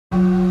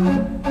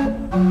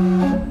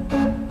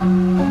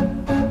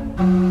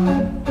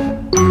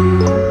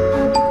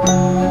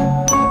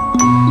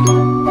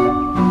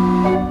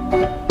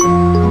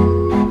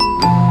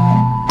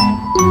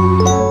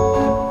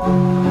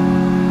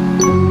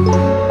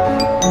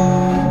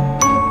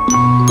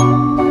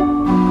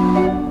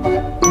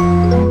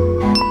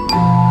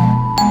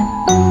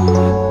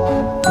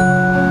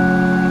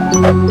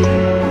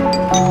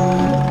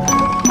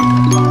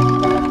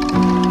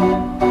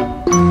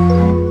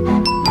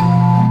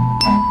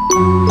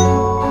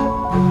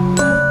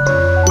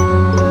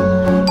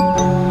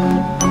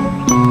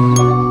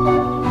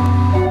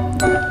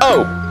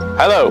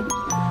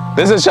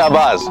This is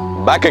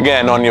Shahbaz, back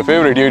again on your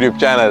favorite YouTube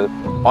channel,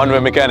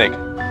 Onway Mechanic.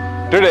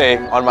 Today,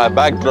 on my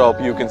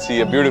backdrop, you can see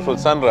a beautiful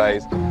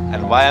sunrise.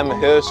 And why I'm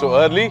here so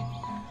early?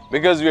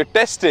 Because we are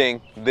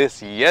testing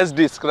this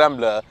Yezdi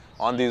Scrambler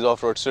on these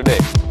off-roads today.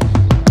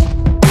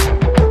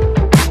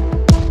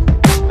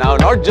 Now,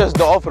 not just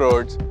the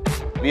off-roads,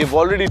 we have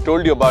already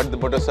told you about the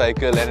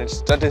motorcycle and its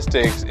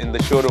statistics in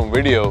the showroom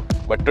video,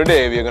 but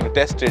today we are going to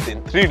test it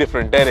in 3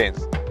 different terrains: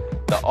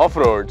 the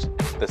off-roads,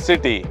 the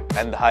city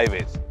and the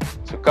highways.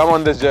 So come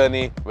on this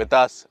journey with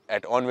us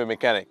at Onway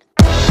Mechanic.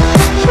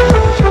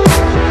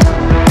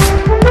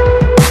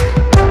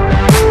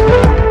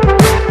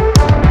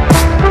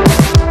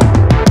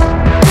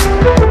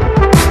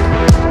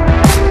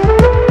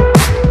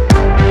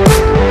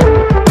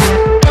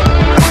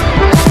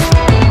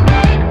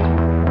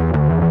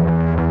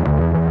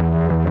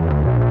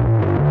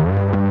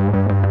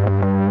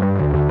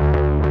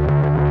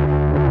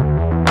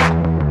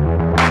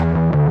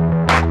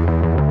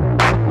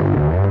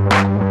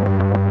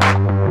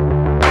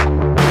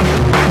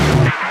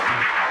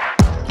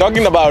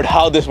 Talking about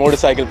how this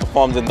motorcycle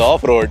performs in the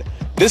off-road,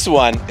 this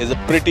one is a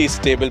pretty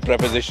stable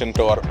proposition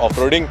to our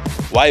off-roading.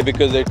 Why?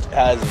 Because it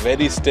has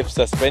very stiff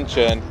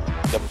suspension,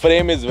 the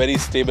frame is very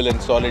stable and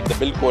solid, the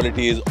build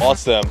quality is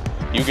awesome.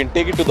 You can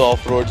take it to the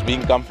off-roads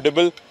being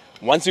comfortable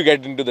once you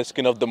get into the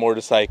skin of the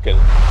motorcycle.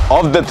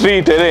 Of the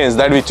 3 terrains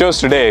that we chose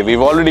today,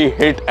 we've already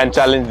hit and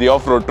challenged the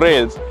off-road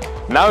trails.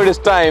 Now it is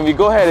time we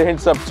go ahead and hit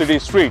some city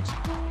streets.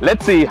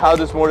 Let's see how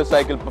this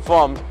motorcycle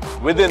performs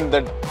within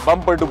the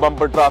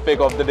bumper-to-bumper traffic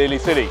of the Delhi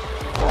city.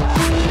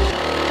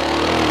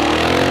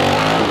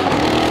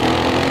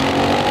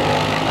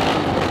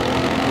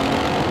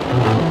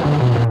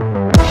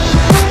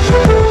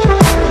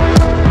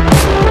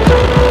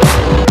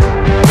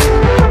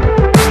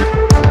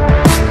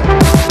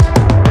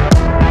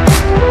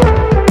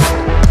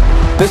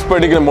 This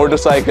particular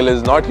motorcycle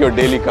is not your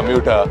daily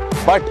commuter,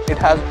 but it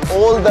has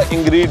all the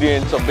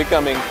ingredients of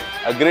becoming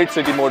a great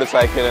city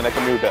motorcycle and a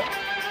commuter.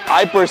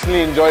 I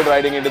personally enjoyed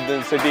riding it in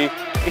the city,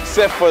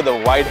 except for the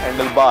wide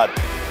handlebar.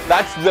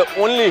 That's the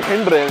only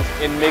hindrance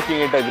in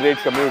making it a great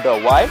commuter.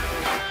 Why?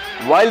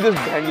 While this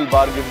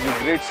handlebar gives you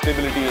great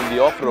stability in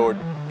the off-road,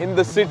 in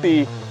the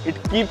city,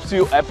 it keeps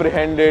you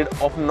apprehended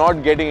of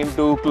not getting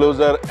into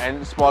closer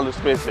and smaller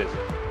spaces.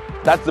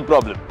 That's the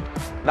problem.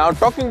 Now,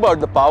 talking about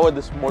the power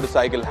this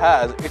motorcycle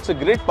has, it's a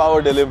great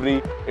power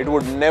delivery. It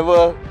would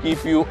never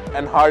keep you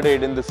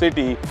unhardened in the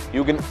city.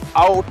 You can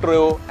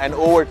outrow and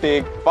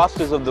overtake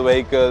fastest of the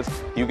vehicles.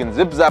 You can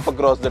zip-zap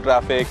across the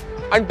traffic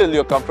until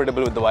you're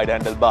comfortable with the wide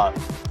handlebar.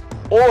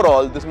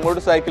 Overall, this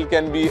motorcycle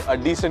can be a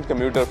decent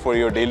commuter for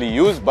your daily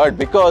use, but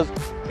because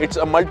it's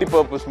a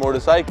multi-purpose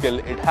motorcycle,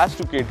 it has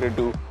to cater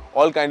to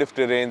all kind of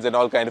terrains and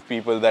all kind of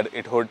people that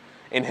it would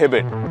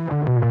inhibit.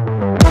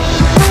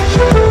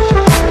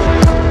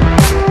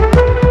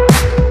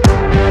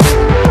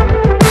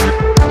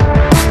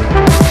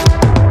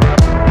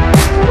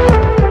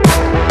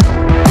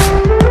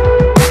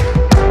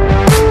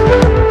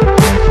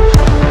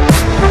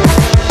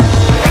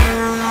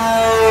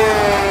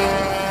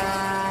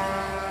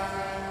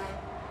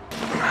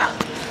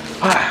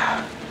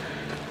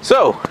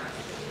 So,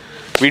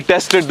 we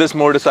tested this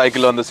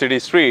motorcycle on the city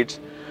streets,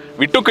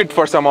 we took it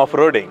for some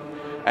off-roading,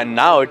 and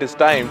now it is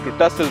time to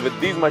tussle with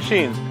these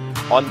machines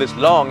on this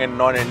long and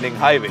non-ending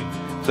highway.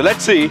 So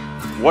let's see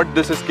what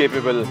this is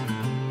capable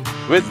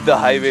with the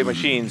highway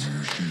machines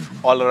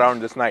all around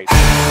this night.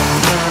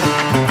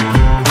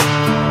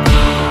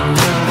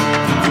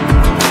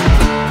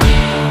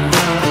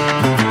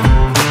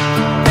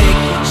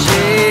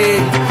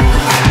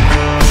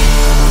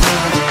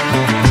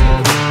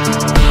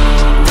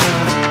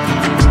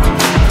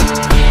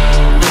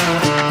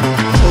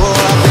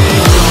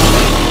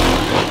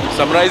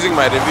 Summarizing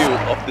my review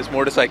of this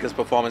motorcycle's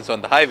performance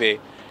on the highway,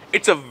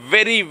 it's a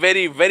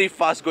very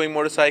fast going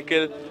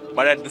motorcycle,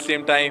 but at the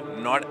same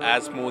time not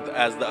as smooth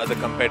as the other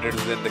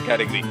competitors in the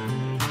category.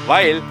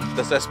 While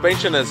the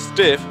suspension is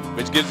stiff,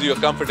 which gives you a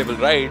comfortable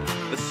ride,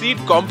 the seat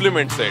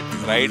complements it,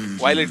 right?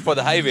 While for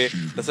the highway,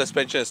 the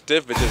suspension is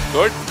stiff, which is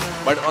good,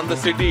 but on the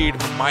city it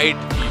might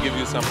give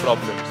you some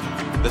problems.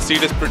 The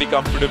seat is pretty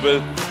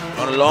comfortable.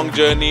 On a long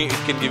journey,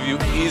 it can give you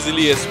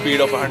easily a speed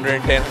of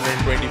 110,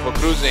 120 for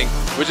cruising,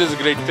 which is a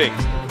great thing.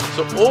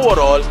 So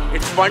overall,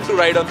 it's fun to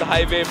ride on the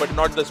highway, but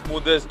not the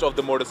smoothest of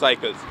the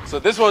motorcycles. So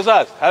this was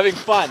us having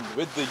fun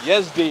with the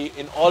Yezdi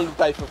in all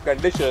types of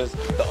conditions,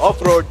 the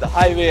off-road, the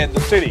highway and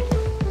the city.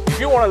 If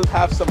you want to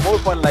have some more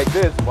fun like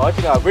this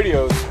watching our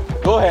videos,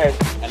 go ahead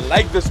and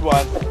like this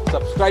one,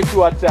 subscribe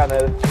to our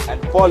channel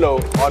and follow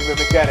Onway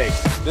Mechanic.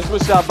 This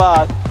was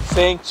Shahbaz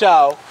saying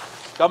ciao.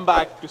 Come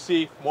back to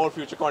see more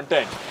future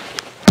content.